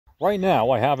Right now,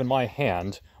 I have in my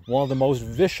hand one of the most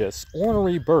vicious,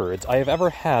 ornery birds I have ever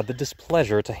had the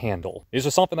displeasure to handle. These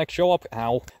are something that show up,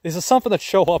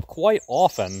 quite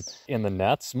often in the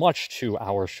nets, much to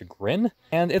our chagrin,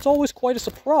 and it's always quite a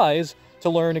surprise to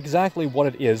learn exactly what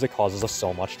it is that causes us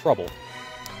so much trouble.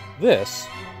 This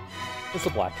is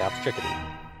the black-capped chickadee.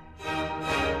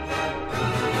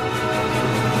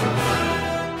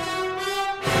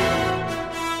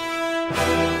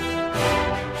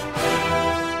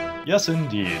 Yes,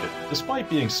 indeed. Despite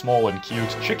being small and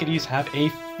cute, chickadees have a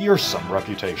fearsome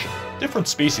reputation. Different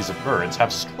species of birds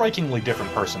have strikingly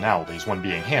different personalities when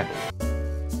being handled.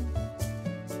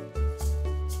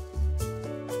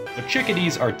 The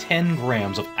chickadees are 10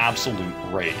 grams of absolute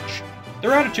rage.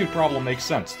 Their attitude problem makes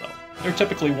sense, though. They're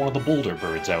typically one of the bolder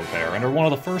birds out there, and are one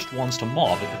of the first ones to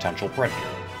mob a potential predator.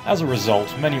 As a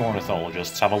result, many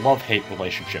ornithologists have a love-hate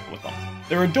relationship with them.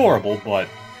 They're adorable, but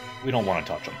we don't want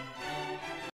to touch them.